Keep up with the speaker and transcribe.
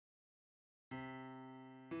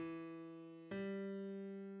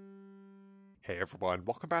Hey everyone,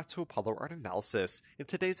 welcome back to Apollo Art Analysis. In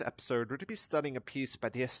today's episode, we're going to be studying a piece by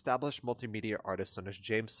the established multimedia artist known as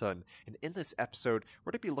Jameson. And in this episode,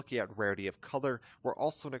 we're going to be looking at rarity of color. We're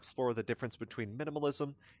also going to explore the difference between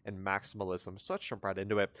minimalism and maximalism. So let's jump right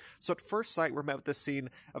into it. So at first sight, we're met with the scene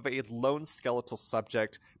of a lone skeletal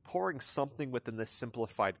subject pouring something within this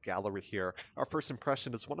simplified gallery here. Our first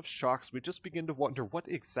impression is one of shocks. We just begin to wonder what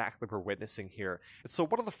exactly we're witnessing here. And so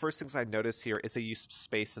one of the first things I notice here is a use of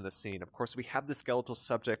space in the scene. Of course, we have the skeletal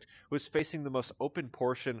subject who is facing the most open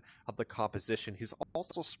portion of the composition. He's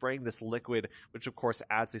also spraying this liquid, which of course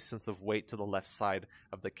adds a sense of weight to the left side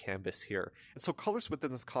of the canvas here. And so colors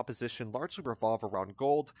within this composition largely revolve around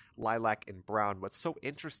gold, lilac, and brown. What's so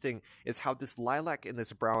interesting is how this lilac and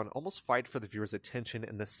this brown almost fight for the viewer's attention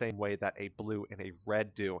in the same way that a blue and a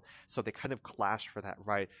red do. So they kind of clash for that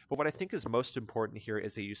right. But what I think is most important here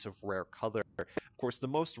is a use of rare color. Of course, the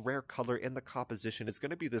most rare color in the composition is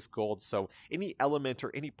going to be this gold, so any element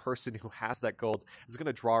or any person who has that gold is going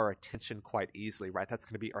to draw our attention quite easily, right? That's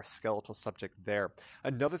going to be our skeletal subject there.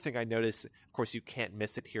 Another thing I notice, of course, you can't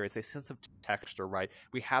miss it here, is a sense of texture, right?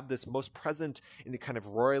 We have this most present in the kind of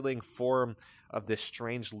roiling form of this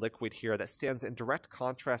strange liquid here that stands in direct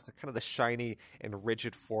contrast to kind of the shiny and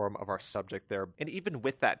rigid form of our subject there. And even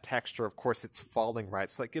with that texture, of course, it's falling, right?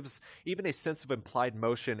 So that gives even a sense of implied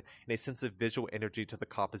motion and a sense of visual energy to the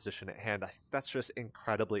composition at hand. I think that's just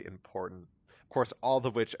incredibly important. Of course, all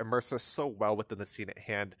of which immerse us so well within the scene at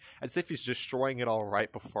hand, as if he's destroying it all right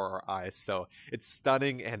before our eyes. So it's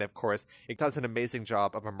stunning, and of course, it does an amazing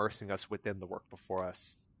job of immersing us within the work before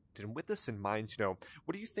us. And with this in mind,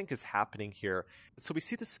 what do you think is happening here? So we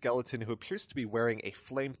see the skeleton who appears to be wearing a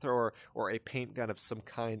flamethrower or a paint gun of some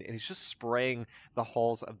kind, and he's just spraying the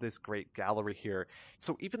halls of this great gallery here.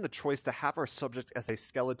 So even the choice to have our subject as a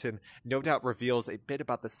skeleton no doubt reveals a bit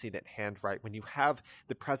about the scene at hand, right? When you have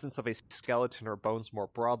the presence of a skeleton or bones more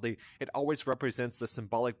broadly, it always represents the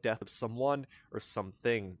symbolic death of someone or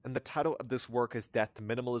something. And the title of this work is Death to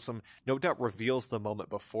Minimalism, no doubt reveals the moment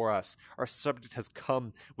before us. Our subject has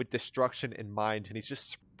come with destruction in mind, and he's just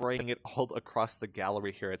spraying it all across the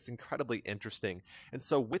gallery here. It's incredibly interesting. And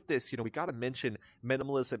so with this, we got to mention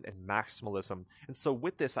minimalism and maximalism. And so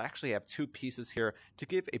with this, I actually have two pieces here to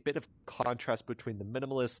give a bit of contrast between the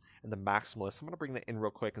minimalist and the maximalist. I'm going to bring that in real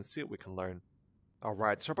quick and see what we can learn. All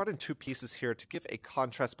right, so I brought in two pieces here to give a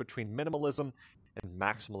contrast between minimalism and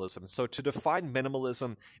maximalism. So to define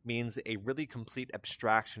minimalism means a really complete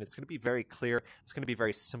abstraction. It's going to be very clear. It's going to be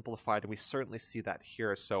very simplified, and we certainly see that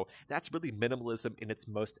here. So that's really minimalism in its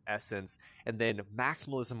most essence. And then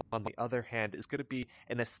maximalism, on the other hand, is going to be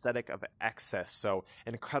an aesthetic of excess. So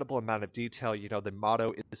an incredible amount of detail. The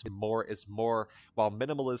motto is more, while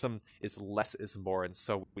minimalism is less is more. And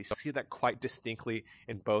so we see that quite distinctly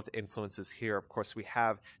in both influences here. Of course, we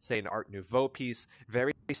have, say, an Art Nouveau piece,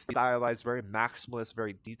 very stylized, very maximalist,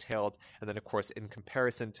 very detailed, and then of course in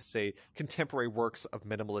comparison to, say, contemporary works of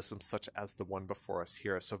minimalism such as the one before us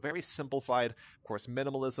here. So very simplified, of course,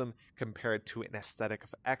 minimalism compared to an aesthetic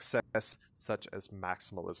of excess such as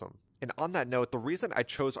maximalism. And on that note, the reason I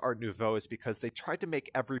chose Art Nouveau is because they tried to make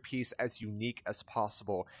every piece as unique as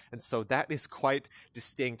possible. And so that is quite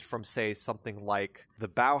distinct from, say, something like the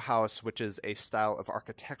Bauhaus, which is a style of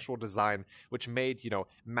architectural design, which made,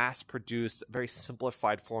 mass-produced, very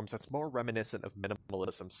simplified forms that's more reminiscent of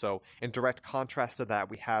minimalism. So in direct contrast to that,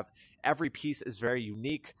 we have every piece is very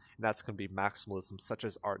unique, and that's going to be maximalism, such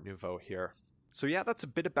as Art Nouveau here. So yeah, that's a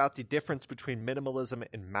bit about the difference between minimalism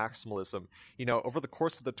and maximalism. Over the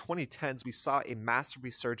course of the 2010s, we saw a massive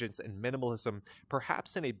resurgence in minimalism,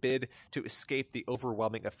 perhaps in a bid to escape the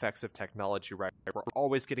overwhelming effects of technology, right? We're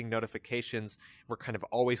always getting notifications. We're kind of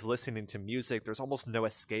always listening to music. There's almost no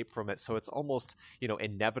escape from it. So it's almost,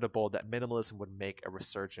 inevitable that minimalism would make a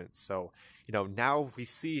resurgence. So, now we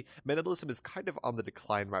see minimalism is kind of on the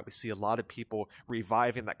decline, right? We see a lot of people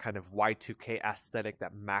reviving that kind of Y2K aesthetic,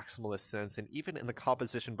 that maximalist sense, and even in the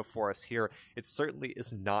composition before us here, it certainly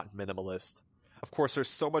is not minimalist. Of course, there's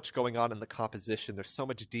so much going on in the composition, there's so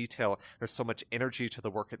much detail, there's so much energy to the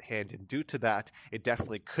work at hand, and due to that, it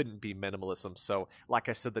definitely couldn't be minimalism. So, like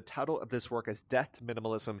I said, the title of this work is Death to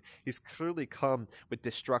Minimalism. He's clearly come with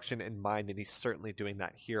destruction in mind, and he's certainly doing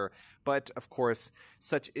that here. But, of course,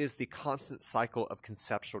 such is the constant cycle of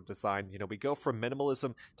conceptual design. We go from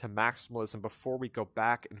minimalism to maximalism before we go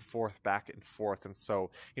back and forth. And so,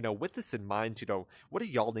 with this in mind, what do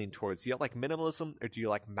y'all lean towards? Do you like minimalism or do you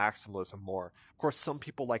like maximalism more? Of course, some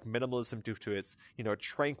people like minimalism due to its,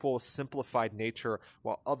 tranquil, simplified nature,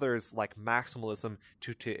 while others like maximalism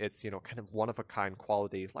due to its, kind of one-of-a-kind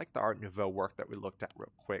quality, like the Art Nouveau work that we looked at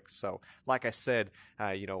real quick. So, like I said,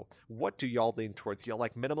 what do y'all lean towards? Y'all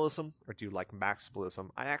like minimalism or do you like maximalism?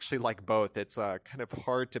 I actually like both. It's kind of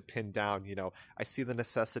hard to pin down, I see the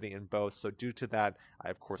necessity in both. So due to that, I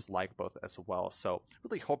of course like both as well. So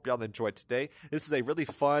really hope y'all enjoyed today. This is a really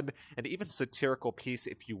fun and even satirical piece,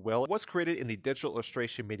 if you will. It was created in the digital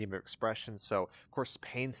illustration medium of expression, so of course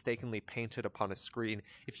painstakingly painted upon a screen.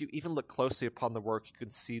 If you even look closely upon the work, you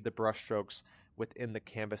can see the brushstrokes within the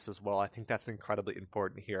canvas as well. I think that's incredibly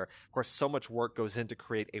important here. Of course, so much work goes in to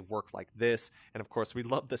create a work like this, and of course, we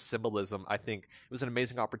love the symbolism. I think it was an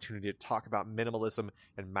amazing opportunity to talk about minimalism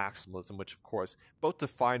and maximalism, which of course, both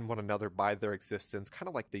define one another by their existence, kind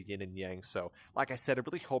of like the yin and yang. So, like I said, I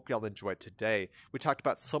really hope y'all enjoyed today. We talked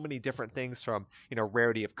about so many different things from,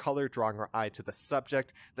 rarity of color, drawing our eye to the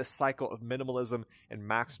subject, the cycle of minimalism and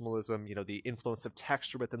maximalism, the influence of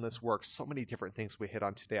texture within this work, so many different things we hit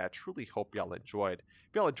on today. I truly hope y'all enjoyed.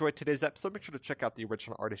 If y'all enjoyed today's episode, make sure to check out the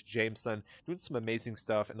original artist Jameson, doing some amazing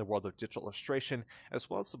stuff in the world of digital illustration, as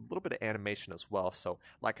well as a little bit of animation as well. So,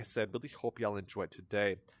 like I said, really hope y'all enjoyed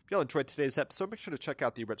today. If y'all enjoyed today's episode, make sure to check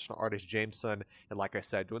out the original artist Jameson, and like I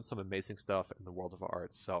said, doing some amazing stuff in the world of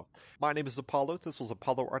art. So, my name is Apollo. This was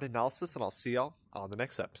Apollo Art Analysis, and I'll see y'all on the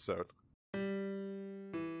next episode.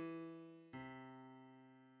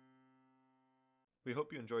 We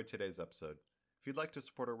hope you enjoyed today's episode. If you'd like to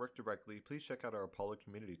support our work directly, please check out our Apollo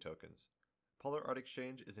community tokens. Apollo Art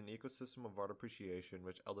Exchange is an ecosystem of art appreciation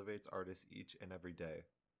which elevates artists each and every day.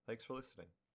 Thanks for listening.